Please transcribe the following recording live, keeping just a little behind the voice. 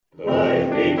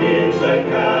at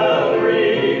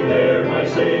Calvary, there my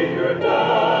Savior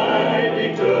died.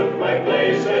 He took my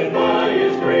place, and by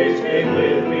His grace came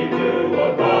with me to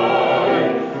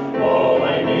abide. All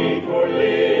I need for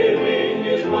living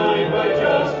is mine by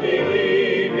just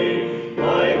believing.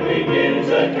 Life begins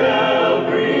at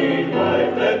Calvary,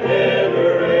 life that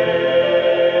never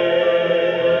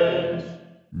ends.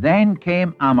 Then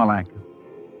came Amalek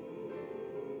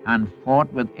and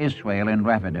fought with Israel in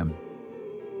Rephidim.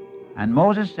 And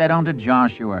Moses said unto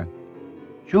Joshua,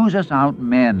 Choose us out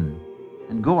men,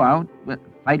 and go out,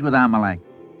 fight with Amalek.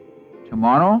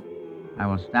 Tomorrow I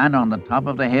will stand on the top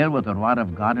of the hill with the rod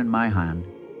of God in my hand.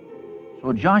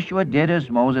 So Joshua did as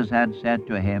Moses had said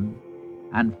to him,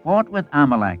 and fought with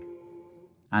Amalek.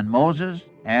 And Moses,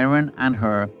 Aaron, and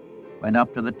Hur went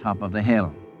up to the top of the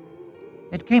hill.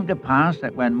 It came to pass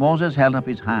that when Moses held up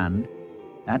his hand,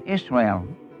 that Israel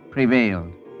prevailed.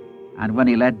 And when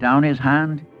he let down his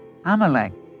hand,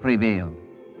 Amalek prevailed.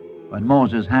 But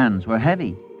Moses' hands were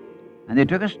heavy. And they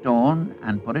took a stone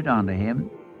and put it unto him,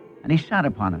 and he sat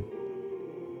upon it.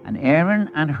 And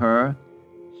Aaron and Hur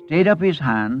stayed up his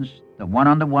hands, the one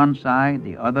on the one side,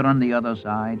 the other on the other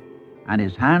side, and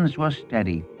his hands were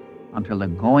steady until the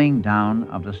going down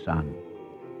of the sun.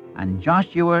 And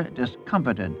Joshua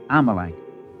discomfited Amalek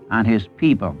and his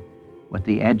people with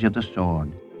the edge of the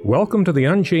sword. Welcome to the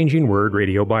Unchanging Word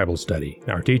Radio Bible Study.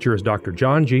 Our teacher is Dr.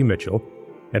 John G. Mitchell,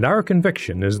 and our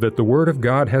conviction is that the Word of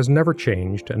God has never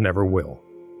changed and never will.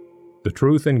 The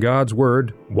truth in God's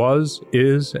Word was,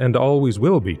 is, and always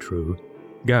will be true.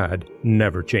 God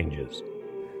never changes.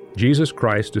 Jesus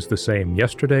Christ is the same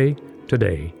yesterday,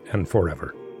 today, and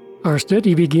forever. Our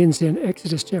study begins in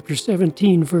Exodus chapter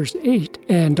 17, verse 8,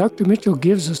 and Dr. Mitchell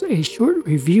gives us a short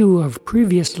review of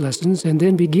previous lessons and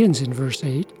then begins in verse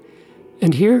 8.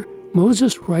 And here,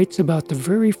 Moses writes about the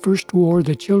very first war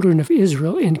the children of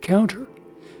Israel encounter.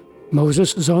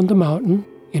 Moses is on the mountain,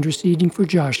 interceding for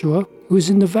Joshua, who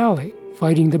is in the valley,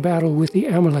 fighting the battle with the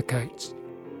Amalekites.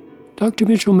 Dr.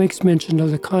 Mitchell makes mention of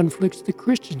the conflicts the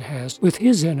Christian has with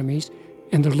his enemies,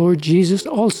 and the Lord Jesus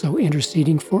also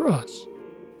interceding for us.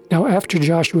 Now, after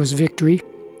Joshua's victory,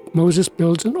 Moses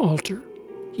builds an altar.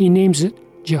 He names it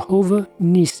Jehovah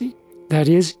Nissi. That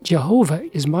is, Jehovah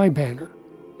is my banner,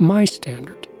 my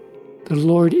standard. The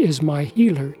Lord is my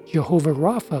healer. Jehovah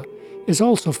Rapha is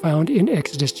also found in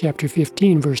Exodus chapter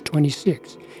 15, verse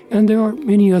 26, and there are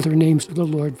many other names of the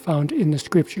Lord found in the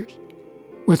Scriptures.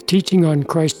 With teaching on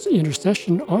Christ's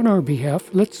intercession on our behalf,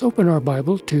 let's open our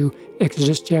Bible to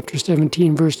Exodus chapter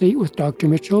 17, verse 8 with Dr.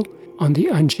 Mitchell on the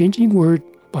Unchanging Word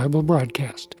Bible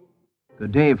broadcast.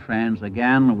 Good day, friends.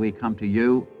 Again, we come to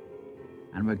you,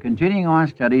 and we're continuing our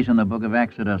studies in the book of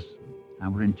Exodus,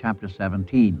 and we're in chapter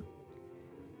 17.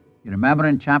 You remember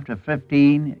in chapter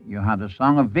 15, you have the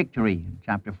Song of Victory. In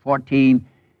chapter 14,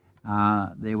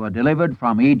 they were delivered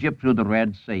from Egypt through the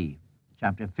Red Sea.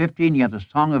 Chapter 15, you have the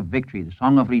Song of Victory, the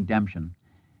Song of Redemption.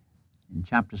 In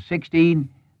chapter 16,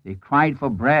 they cried for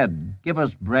bread. Give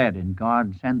us bread, and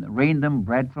God rained them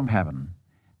bread from heaven.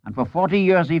 And for 40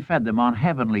 years he fed them on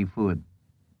heavenly food,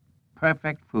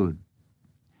 perfect food.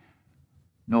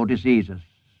 No diseases,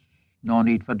 no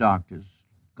need for doctors.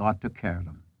 God took care of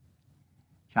them.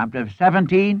 Chapter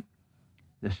 17,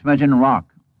 the smitten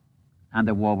rock and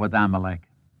the war with Amalek.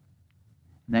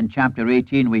 And then chapter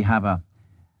 18, we have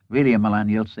really a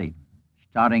millennial scene.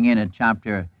 Starting in at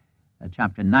chapter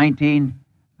 19,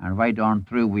 and right on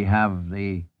through, we have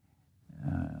the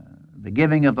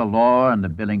giving of the law and the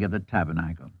building of the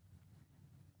tabernacle.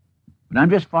 But I'm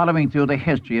just following through the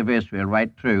history of Israel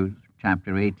right through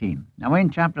chapter 18. Now in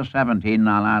chapter 17, in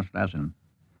our last lesson,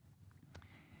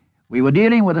 we were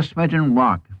dealing with a smitten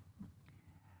rock.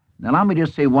 Now allow me to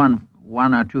say one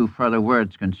or two further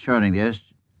words concerning this.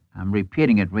 I'm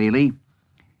repeating it really.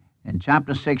 In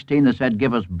chapter 16, they said,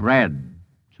 give us bread.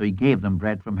 So he gave them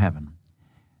bread from heaven.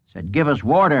 He said, give us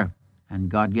water. And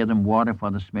God gave them water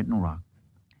for the smitten rock.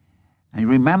 And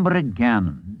remember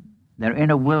again, they're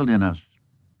in a wilderness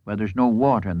where there's no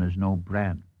water and there's no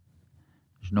bread.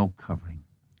 There's no covering.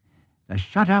 They're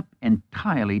shut up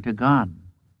entirely to God.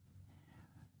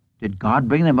 Did God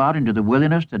bring them out into the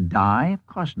wilderness to die? Of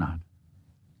course not.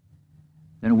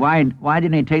 Then why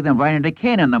didn't he take them right into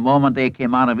Canaan the moment they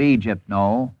came out of Egypt?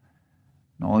 No,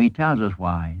 he tells us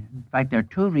why. In fact, there are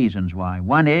two reasons why.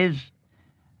 One is,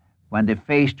 when they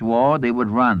faced war, they would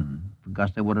run,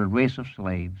 because they were a race of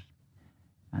slaves,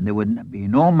 and there would be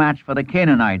no match for the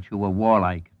Canaanites, who were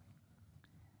warlike.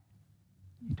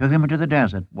 He took them into the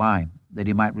desert. Why? That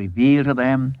he might reveal to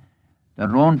them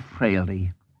their own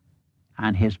frailty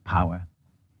and his power.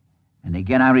 And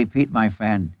again, I repeat, my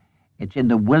friend, it's in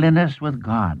the wilderness with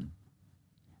God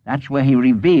That's where he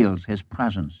reveals his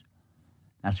presence.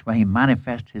 That's where he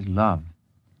manifests his love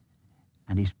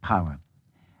and his power.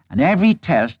 And every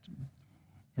test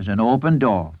is an open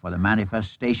door for the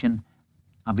manifestation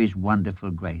of his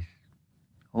wonderful grace.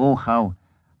 Oh, how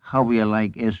we are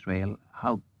like Israel,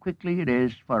 how quickly it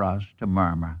is for us to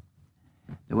murmur.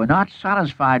 They were not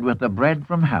satisfied with the bread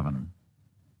from heaven.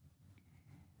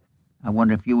 I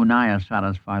wonder if you and I are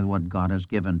satisfied with what God has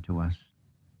given to us.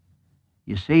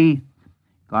 You see,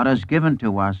 God has given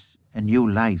to us a new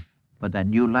life, but that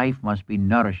new life must be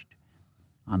nourished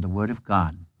on the Word of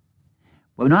God.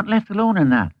 But we're not left alone in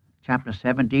that. Chapter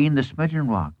 17, the smitten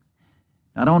rock,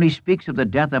 not only speaks of the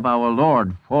death of our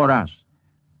Lord for us,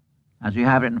 as we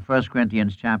have it in 1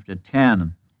 Corinthians chapter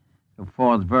 10, the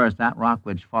 4th verse, that rock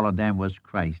which followed them was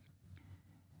Christ.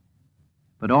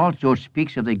 But also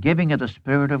speaks of the giving of the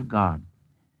Spirit of God.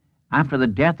 After the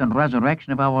death and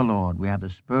resurrection of our Lord, we have the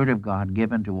Spirit of God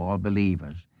given to all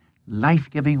believers,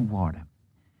 life-giving water.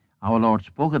 Our Lord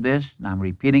spoke of this, and I'm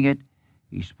repeating it.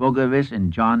 He spoke of this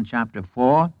in John chapter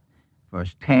 4,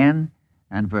 verse 10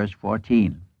 and verse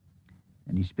 14.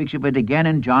 And he speaks of it again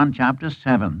in John chapter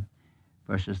 7,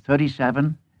 verses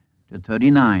 37 to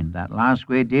 39. That last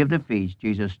great day of the feast,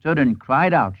 Jesus stood and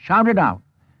cried out, shouted out,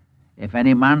 "If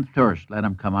any man thirst, let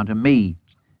him come unto me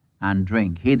and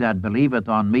drink. He that believeth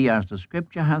on me, as the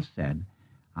Scripture hath said,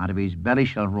 out of his belly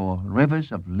shall roll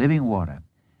rivers of living water.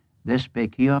 This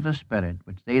spake he of the Spirit,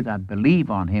 which they that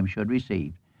believe on him should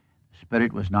receive. The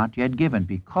Spirit was not yet given,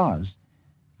 because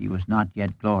he was not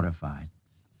yet glorified."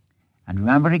 And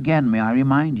remember again, may I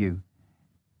remind you,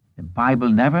 the Bible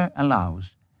never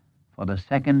allows for the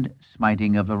second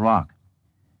smiting of the rock.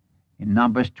 In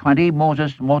Numbers 20,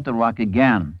 Moses smote the rock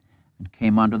again and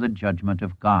came under the judgment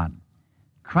of God.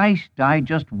 Christ died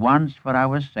just once for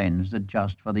our sins, the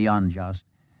just for the unjust,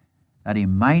 that he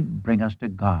might bring us to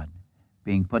God,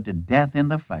 being put to death in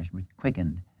the flesh, but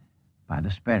quickened by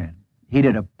the Spirit. He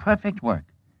did a perfect work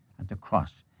at the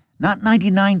cross. Not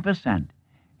 99%.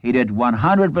 He did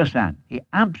 100%. He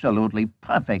absolutely,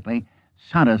 perfectly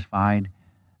satisfied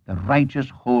the righteous,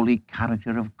 holy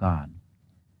character of God.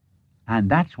 And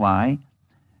that's why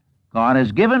God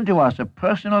has given to us a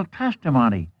personal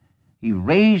testimony. He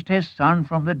raised his Son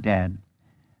from the dead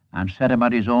and set him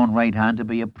at his own right hand to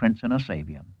be a prince and a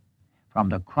savior, from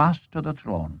the cross to the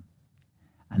throne.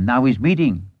 And now he's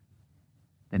meeting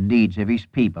the needs of his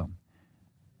people.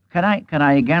 Can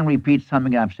I again repeat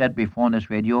something I've said before on this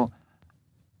radio?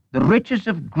 The riches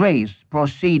of grace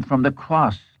proceed from the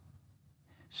cross.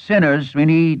 Sinners, we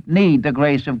need the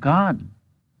grace of God.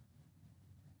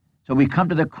 So we come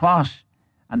to the cross,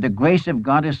 and the grace of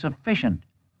God is sufficient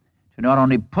to not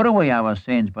only put away our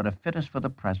sins, but to fit us for the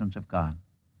presence of God.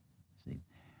 See?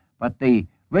 But the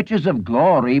riches of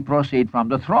glory proceed from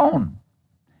the throne.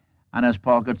 And as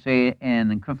Paul could say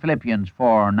in Philippians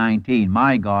 4:19,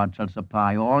 "My God shall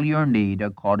supply all your need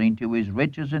according to his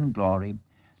riches in glory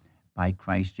by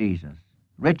Christ Jesus."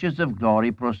 Riches of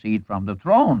glory proceed from the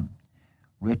throne.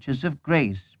 Riches of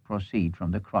grace proceed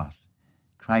from the cross.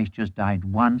 Christ just died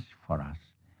once for us.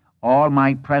 All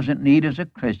my present need as a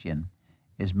Christian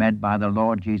is met by the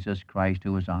Lord Jesus Christ,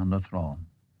 who is on the throne.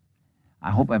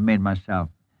 I hope I've made myself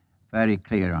very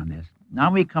clear on this. Now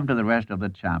we come to the rest of the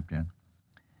chapter.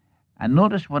 And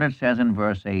notice what it says in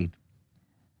verse 8.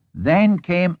 Then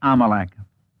came Amalek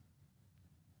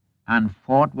and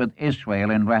fought with Israel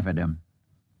in Rephidim.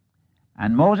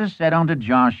 And Moses said unto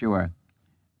Joshua,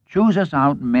 "Choose us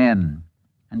out men,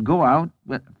 and go out,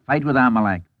 fight with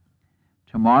Amalek.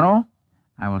 Tomorrow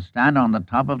I will stand on the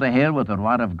top of the hill with the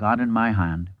rod of God in my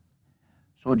hand."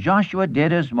 So Joshua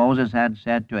did as Moses had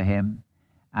said to him,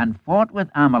 and fought with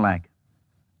Amalek.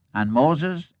 And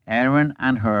Moses, Aaron,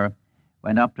 and Hur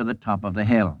went up to the top of the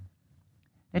hill.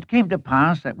 It came to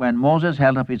pass that when Moses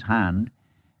held up his hand,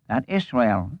 that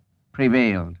Israel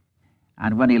prevailed.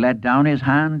 And when he let down his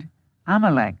hand,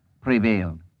 Amalek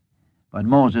prevailed. But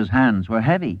Moses' hands were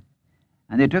heavy.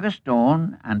 And they took a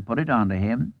stone and put it unto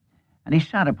him, and he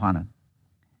sat upon it.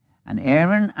 And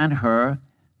Aaron and Hur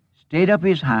stayed up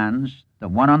his hands, the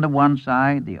one on the one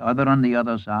side, the other on the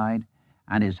other side,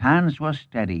 and his hands were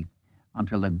steady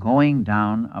until the going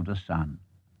down of the sun.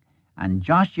 And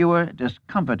Joshua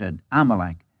discomfited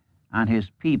Amalek and his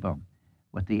people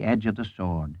with the edge of the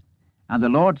sword. And the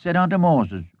Lord said unto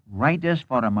Moses, "Write this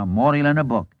for a memorial in a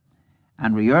book,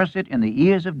 and rehearse it in the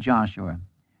ears of Joshua,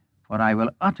 for I will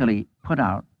utterly put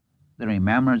out the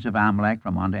remembrance of Amalek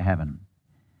from under heaven."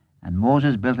 And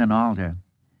Moses built an altar,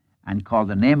 and called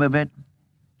the name of it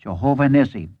Jehovah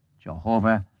Nissi,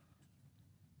 Jehovah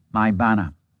my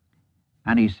banner.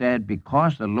 And he said,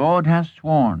 "Because the Lord hath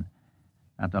sworn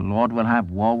that the Lord will have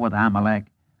war with Amalek,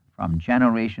 from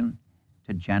generation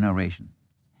to generation.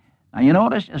 Now you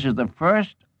notice this is the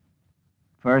first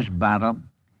battle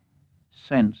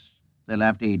since they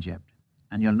left Egypt.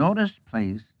 And you'll notice,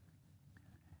 please,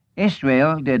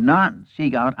 Israel did not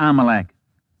seek out Amalek.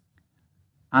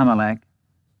 Amalek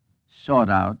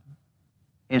sought out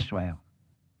Israel.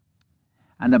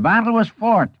 And the battle was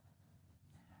fought,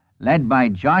 led by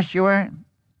Joshua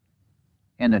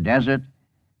in the desert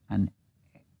and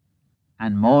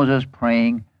Moses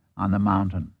praying on the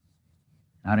mountain.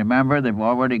 Now remember, they've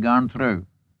already gone through.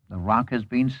 The rock has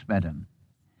been smitten.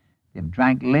 They've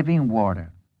drank living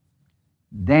water.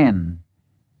 Then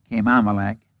came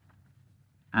Amalek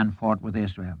and fought with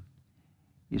Israel.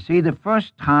 You see, the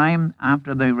first time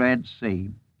after the Red Sea,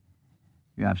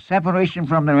 you have separation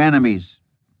from their enemies,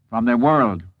 from their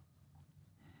world.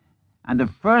 And the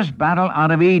first battle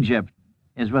out of Egypt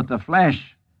is with the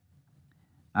flesh.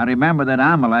 Now remember that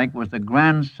Amalek was the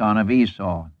grandson of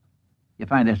Esau. You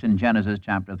find this in Genesis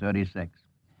chapter 36.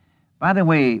 By the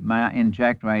way, may I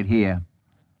inject right here,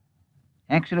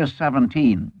 Exodus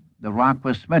 17, the rock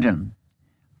was smitten,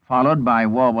 followed by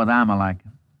war with Amalek,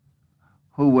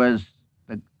 who was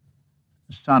the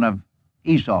son of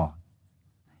Esau.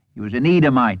 He was an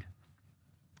Edomite.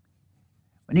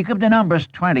 When you come to Numbers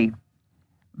 20,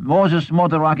 Moses smote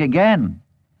the rock again,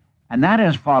 and that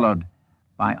is followed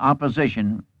by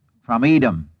opposition from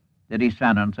Edom, the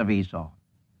descendants of Esau.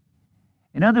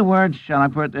 In other words, shall I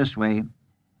put it this way,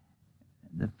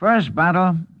 the first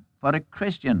battle for a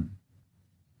Christian,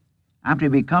 after he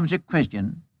becomes a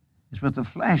Christian, is with the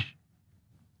flesh.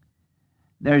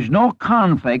 There's no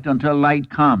conflict until light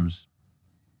comes.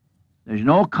 There's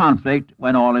no conflict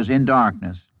when all is in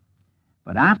darkness.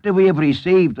 But after we have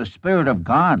received the Spirit of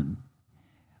God,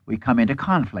 we come into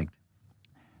conflict.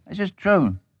 This is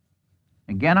true.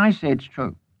 Again, I say it's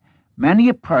true. Many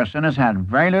a person has had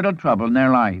very little trouble in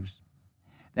their lives.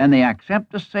 Then they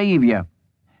accept the Savior.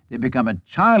 They become a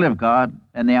child of God,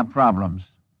 and they have problems.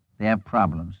 They have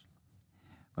problems.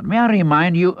 But may I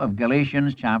remind you of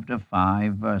Galatians chapter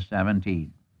 5, verse 17.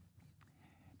 Do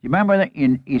you remember that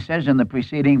he says in the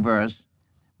preceding verse,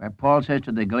 where Paul says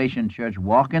to the Galatian church,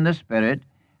 walk in the Spirit,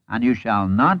 and you shall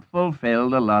not fulfill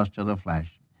the lust of the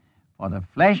flesh. For the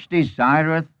flesh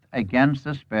desireth against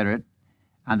the Spirit,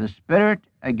 and the Spirit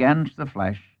against the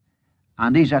flesh,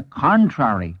 and these are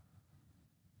contrary,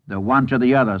 the one to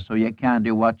the other, so you can't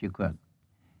do what you could.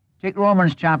 Take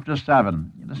Romans chapter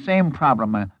 7, the same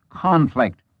problem, a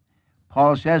conflict.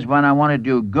 Paul says, when I want to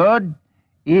do good,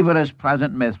 evil is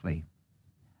present with me.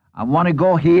 I want to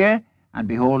go here, and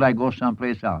behold, I go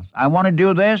someplace else. I want to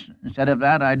do this, instead of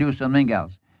that, I do something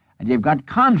else. And you've got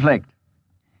conflict.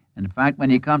 In fact,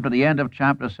 when you come to the end of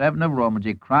chapter 7 of Romans,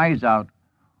 he cries out,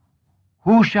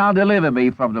 who shall deliver me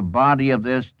from the body of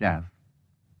this death?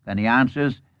 Then he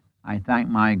answers, I thank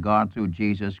my God through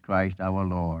Jesus Christ our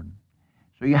Lord.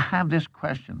 So you have this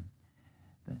question.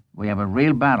 We have a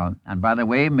real battle. And by the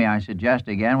way, may I suggest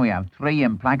again, we have three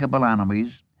implacable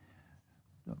enemies.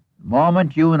 The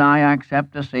moment you and I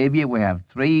accept the Savior, we have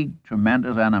three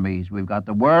tremendous enemies. We've got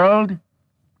the world,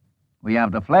 we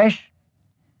have the flesh,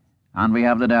 and we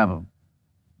have the devil.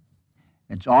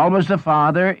 It's always the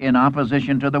Father in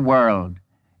opposition to the world.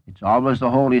 It's always the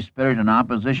Holy Spirit in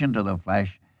opposition to the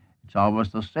flesh. It's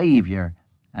always the Savior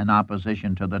in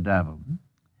opposition to the devil.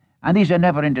 And these are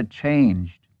never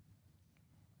interchanged.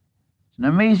 It's an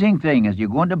amazing thing as you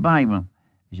go into the Bible,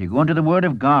 as you go into the Word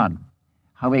of God,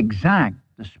 how exact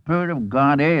the Spirit of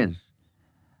God is.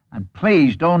 And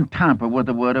please don't tamper with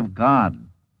the Word of God.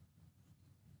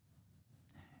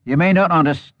 You may not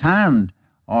understand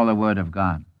all the Word of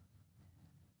God,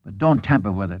 but don't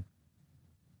tamper with it.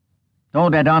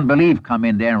 Don't let unbelief come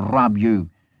in there and rob you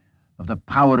of the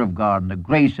power of God and the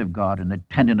grace of God and the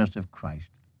tenderness of Christ.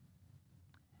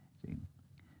 See?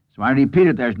 So I repeat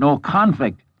it, there's no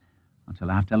conflict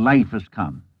until after life has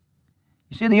come.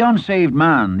 You see, the unsaved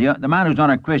man, the man who's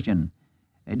not a Christian,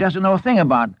 he doesn't know a thing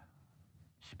about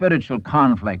spiritual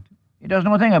conflict. He doesn't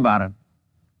know a thing about it.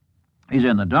 He's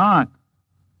in the dark.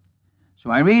 So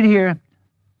I read here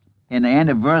in the end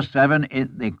of verse 7,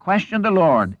 they questioned the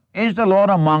Lord, is the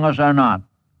Lord among us or not?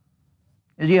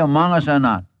 Is he among us or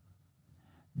not?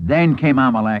 Then came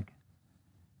Amalek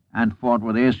and fought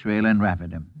with Israel in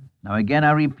Rephidim. Now again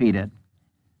I repeat it.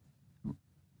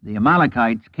 The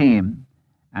Amalekites came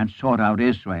and sought out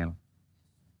Israel.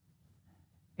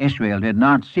 Israel did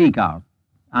not seek out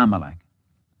Amalek.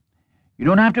 You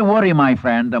don't have to worry, my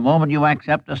friend. The moment you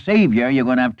accept the Savior, you're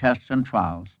going to have tests and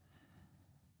trials.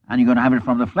 And you're going to have it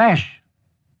from the flesh.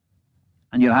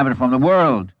 And you'll have it from the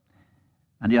world.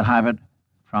 And you'll have it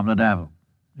from the devil.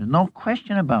 There's no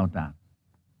question about that.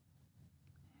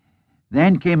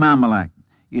 Then came Amalek.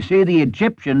 You see, the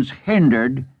Egyptians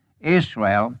hindered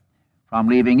Israel from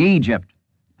leaving Egypt,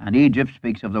 and Egypt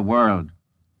speaks of the world.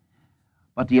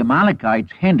 But the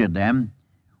Amalekites hindered them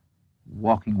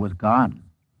walking with God.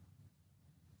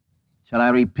 Shall I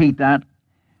repeat that?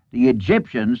 The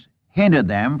Egyptians hindered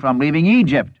them from leaving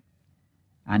Egypt,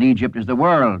 and Egypt is the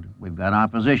world. We've got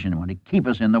opposition. They want to keep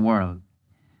us in the world.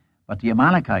 But the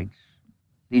Amalekites,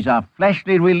 these are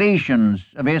fleshly relations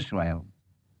of Israel.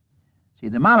 See,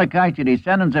 the Amalekites are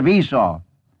descendants of Esau.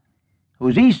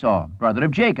 Who's Esau? Brother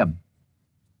of Jacob.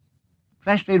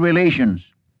 Fleshly relations.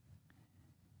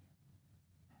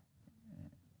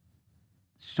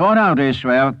 Sought out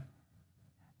Israel,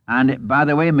 and by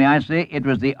the way, may I say, it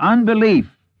was the unbelief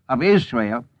of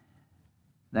Israel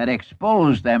that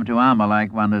exposed them to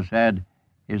Amalek when they said,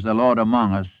 "Is the Lord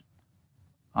among us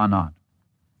or not?"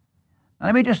 Now,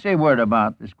 let me just say a word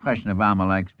about this question of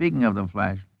Amalek. Speaking of the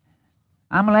flesh,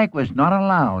 Amalek was not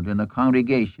allowed in the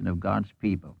congregation of God's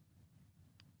people.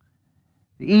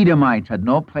 The Edomites had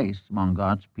no place among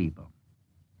God's people.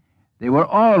 They were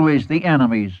always the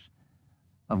enemies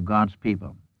of God's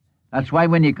people. That's why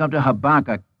when you come to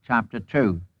Habakkuk chapter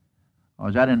 2, or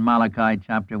is that in Malachi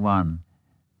chapter 1?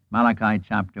 Malachi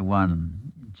chapter 1,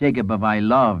 Jacob have I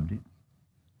loved,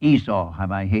 Esau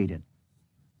have I hated.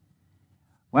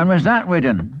 When was that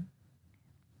written?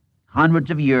 Hundreds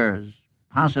of years,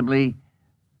 possibly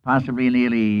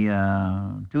nearly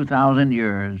 2,000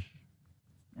 years,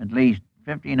 at least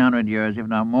 1,500 years, if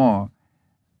not more,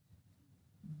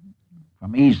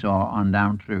 from Esau on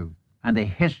down through. And the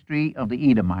history of the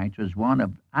Edomites was one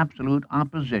of absolute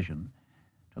opposition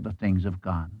to the things of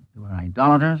God. They were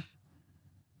idolaters,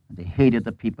 and they hated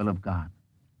the people of God.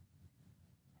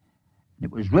 And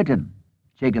it was written,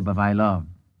 Jacob have I loved,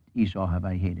 Esau have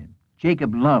I hated.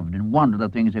 Jacob loved and wanted the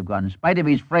things of God. In spite of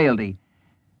his frailty,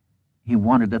 he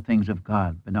wanted the things of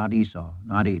God, but not Esau,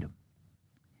 not Edom.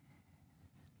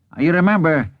 Now, you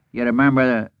remember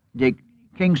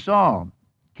King Saul.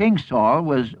 King Saul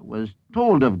was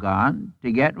told of God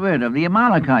to get rid of the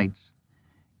Amalekites.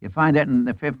 You find that in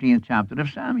the 15th chapter of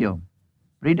Samuel.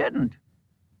 But he didn't.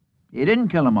 He didn't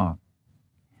kill them all.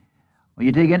 Well,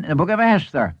 you take it in the book of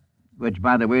Esther, which,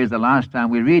 by the way, is the last time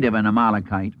we read of an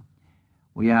Amalekite.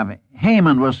 We have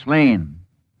Haman was slain.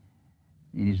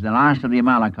 He's the last of the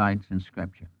Amalekites in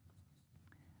Scripture.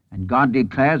 And God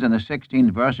declares in the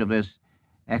 16th verse of this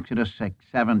Exodus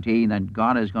 17 that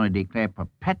God is going to declare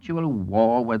perpetual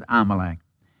war with Amalek,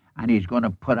 and he's going to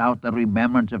put out the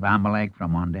remembrance of Amalek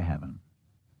from under heaven.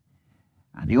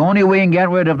 And the only way you can get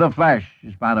rid of the flesh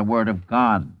is by the word of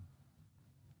God.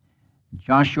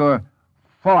 Joshua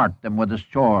fought them with the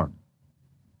sword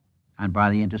and by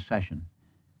the intercession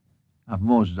of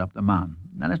Moses up the mountain.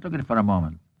 Now let's look at it for a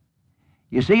moment.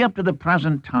 You see, up to the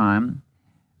present time,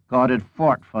 God had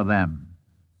fought for them.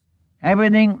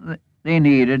 Everything they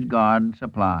needed, God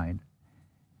supplied.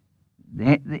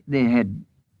 They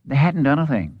hadn't done a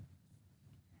thing.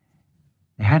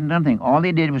 They hadn't done a thing. All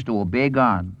they did was to obey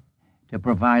God, to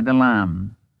provide the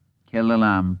lamb, kill the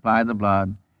lamb, apply the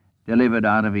blood, delivered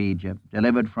out of Egypt,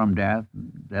 delivered from death,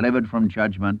 delivered from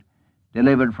judgment,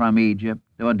 delivered from Egypt.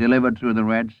 They were delivered through the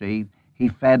Red Sea. He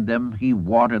fed them, he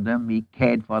watered them, he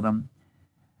cared for them.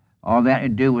 All they had to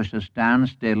do was to stand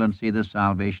still and see the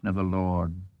salvation of the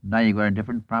Lord. Now you've got a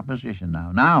different proposition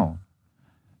now. Now,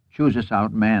 choose us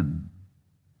out men.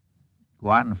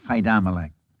 Go out and fight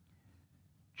Amalek.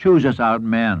 Choose us out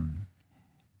men.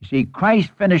 You see,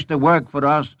 Christ finished the work for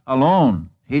us alone.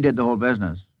 He did the whole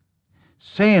business.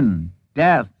 Sin,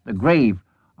 death, the grave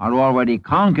are already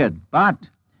conquered, but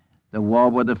the war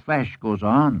with the flesh goes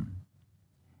on.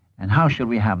 And how shall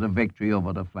we have the victory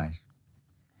over the flesh?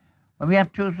 Well, we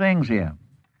have two things here.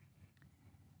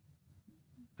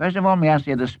 First of all, we have to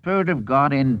say the Spirit of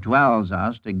God indwells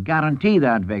us to guarantee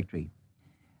that victory.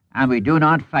 And we do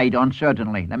not fight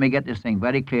uncertainly. Let me get this thing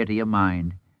very clear to your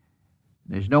mind.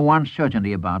 There's no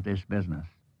uncertainty about this business.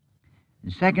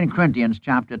 In 2 Corinthians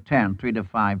chapter 10,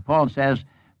 3-5, Paul says,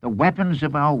 the weapons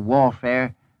of our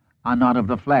warfare are not of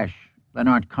the flesh. They're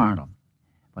not carnal.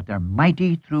 But they're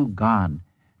mighty through God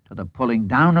to the pulling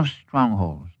down of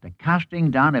strongholds, the casting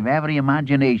down of every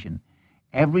imagination,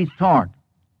 every thought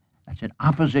that's in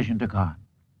opposition to God.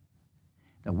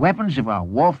 The weapons of our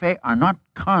warfare are not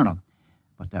carnal,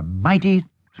 but they're mighty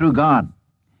through God.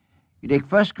 You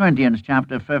take 1 Corinthians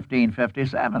chapter 15,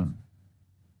 57.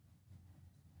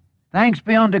 Thanks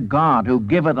be unto God who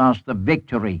giveth us the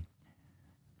victory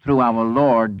through our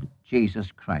Lord Jesus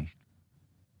Christ.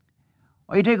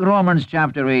 Or you take Romans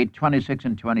chapter 8, 26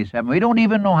 and 27. We don't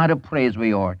even know how to pray as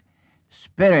we ought.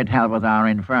 Spirit helpeth our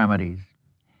infirmities.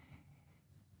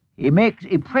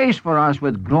 He prays for us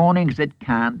with groanings that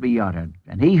can't be uttered.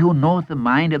 And he who knoweth the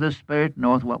mind of the Spirit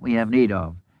knoweth what we have need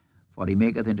of. For he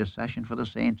maketh intercession for the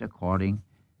saints according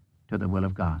to the will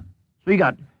of God. So you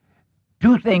got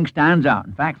two things stands out.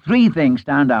 In fact, three things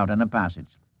stand out in the passage.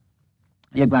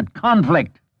 You've got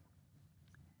conflict.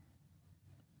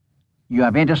 You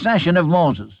have intercession of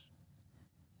Moses.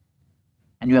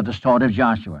 And you have the sword of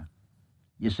Joshua.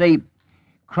 You see,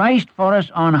 Christ for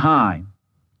us on high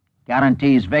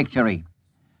guarantees victory.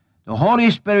 The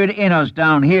Holy Spirit in us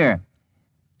down here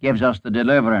gives us the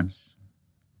deliverance.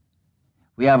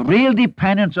 We have real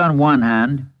dependence on one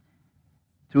hand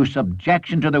through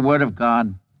subjection to the Word of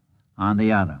God on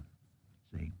the other.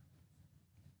 See?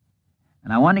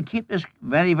 And I want to keep this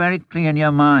very, very clear in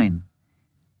your mind.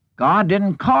 God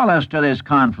didn't call us to this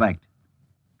conflict.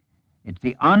 It's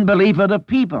the unbelief of the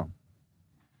people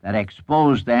that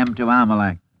exposed them to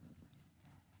Amalek.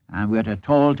 And we're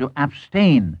told to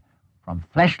abstain from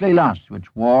fleshly lusts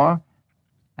which war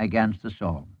against the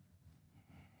soul.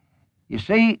 You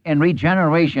see, in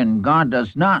regeneration, God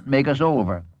does not make us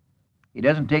over. He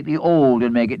doesn't take the old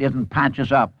and make it, doesn't patch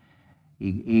us up.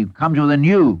 He comes with a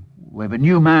new. We have a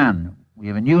new man. We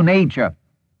have a new nature.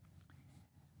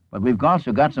 But we've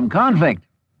also got some conflict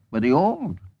with the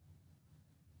old.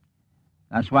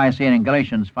 That's why I say in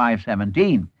Galatians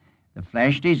 5:17, the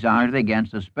flesh desires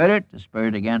against the Spirit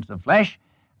against the flesh.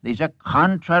 These are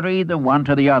contrary the one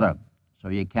to the other. So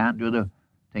you can't do the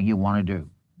thing you want to do.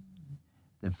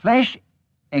 The flesh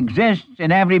exists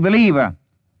in every believer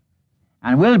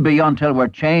and will be until we're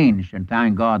changed. And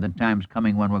thank God the time's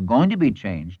coming when we're going to be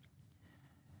changed.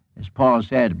 As Paul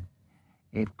said,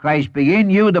 if Christ be in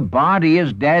you, the body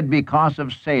is dead because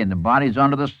of sin. The body is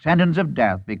under the sentence of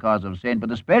death because of sin, but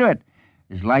the Spirit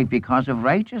is life because of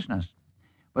righteousness.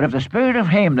 But if the Spirit of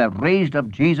him that raised up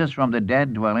Jesus from the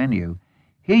dead dwell in you,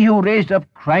 he who raised up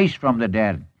Christ from the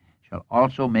dead shall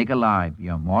also make alive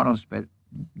your mortal spirit,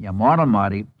 your mortal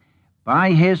body,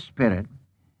 by his Spirit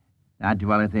that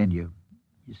dwelleth in you.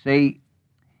 You see,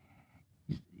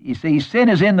 sin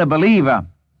is in the believer.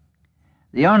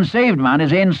 The unsaved man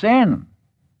is in sin.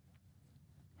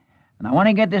 And I want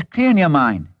to get this clear in your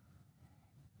mind.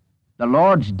 The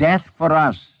Lord's death for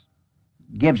us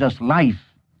gives us life,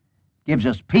 gives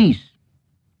us peace.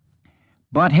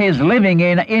 But his living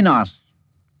in us,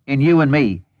 in you and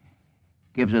me,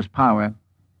 gives us power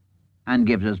and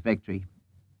gives us victory.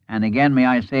 And again, may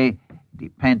I say,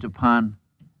 depends upon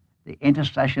the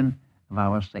intercession of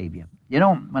our Savior. You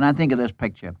know, when I think of this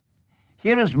picture,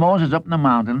 here is Moses up in the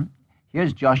mountain,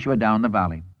 here's Joshua down the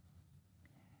valley.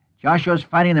 Joshua's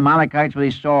fighting the Amalekites with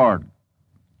his sword.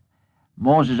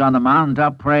 Moses on the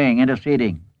mountaintop praying,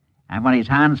 interceding. And when his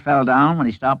hands fell down, when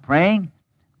he stopped praying,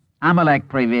 Amalek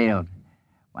prevailed.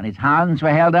 When his hands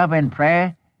were held up in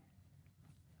prayer,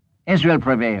 Israel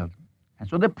prevailed. And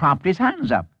so they propped his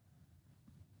hands up.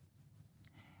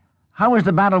 How was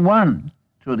the battle won?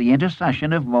 Through the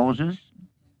intercession of Moses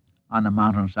on the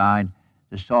mountainside,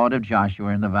 the sword of Joshua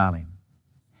in the valley.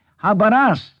 How about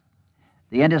us?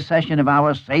 The intercession of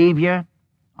our Savior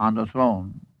on the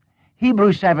throne.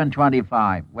 Hebrews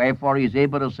 7:25, wherefore he is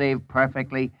able to save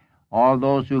perfectly all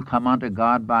those who come unto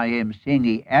God by him, seeing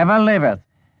he ever liveth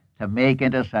to make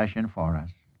intercession for us.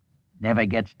 Never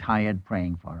gets tired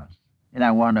praying for us. Isn't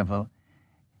that wonderful?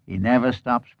 He never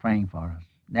stops praying for us.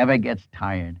 Never gets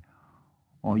tired.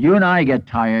 Oh, you and I get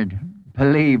tired.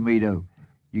 Believe me, do.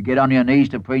 You get on your knees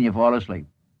to pray and you fall asleep.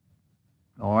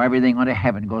 Or everything under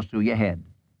heaven goes through your head.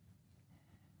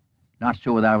 Not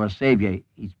so with our Savior.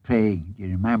 He's praying. Do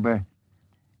you remember?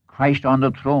 Christ on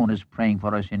the throne is praying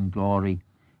for us in glory,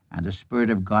 and the Spirit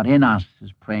of God in us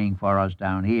is praying for us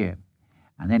down here.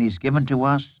 And then he's given to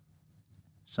us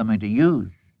something to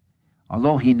use.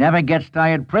 Although he never gets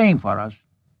tired praying for us,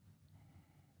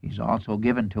 he's also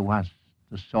given to us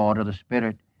the sword of the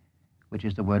Spirit, which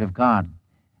is the Word of God,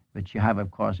 which you have,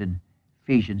 of course, in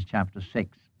Ephesians chapter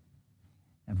 6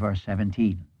 and verse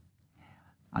 17.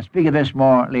 I'll speak of this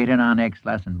more later in our next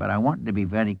lesson, but I want it to be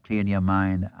very clear in your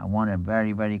mind. I want it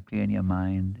very, very clear in your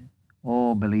mind.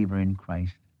 Oh, believer in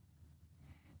Christ.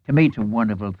 To me, it's a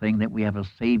wonderful thing that we have a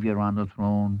Savior on the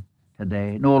throne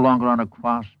today, no longer on a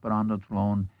cross, but on the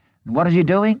throne. And what is he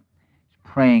doing? He's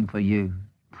praying for you,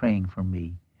 praying for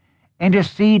me.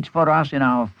 Intercedes for us in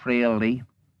our frailty,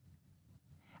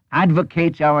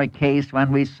 advocates our case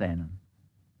when we sin.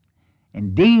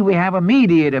 Indeed, we have a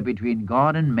mediator between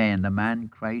God and man, the man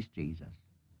Christ Jesus.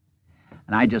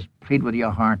 And I just plead with your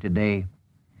heart today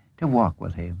to walk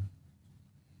with him.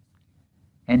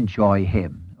 Enjoy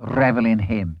him. Revel in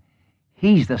him.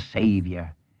 He's the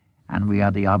Savior, and we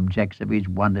are the objects of his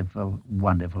wonderful,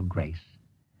 wonderful grace.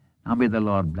 Now may the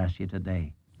Lord bless you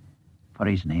today for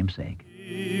His name's sake.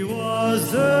 He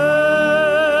was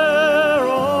there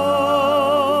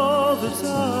all the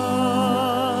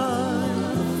time.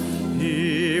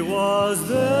 He was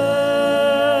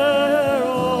there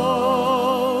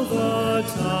all the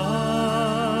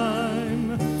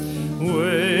time,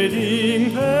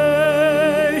 waiting patiently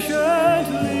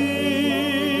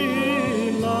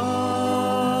in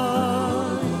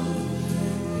line.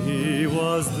 He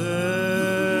was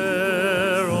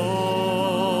there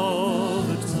all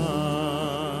the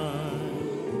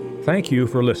time. Thank you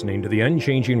for listening to the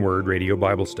Unchanging Word Radio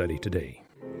Bible Study today.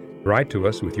 Write to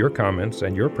us with your comments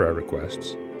and your prayer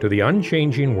requests to the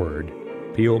Unchanging Word,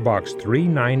 P.O. Box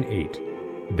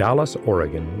 398, Dallas,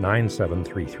 Oregon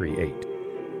 97338.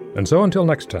 And so until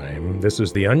next time, this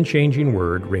is the Unchanging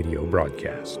Word Radio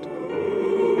broadcast. Life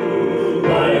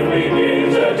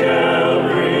begins at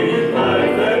Calvary.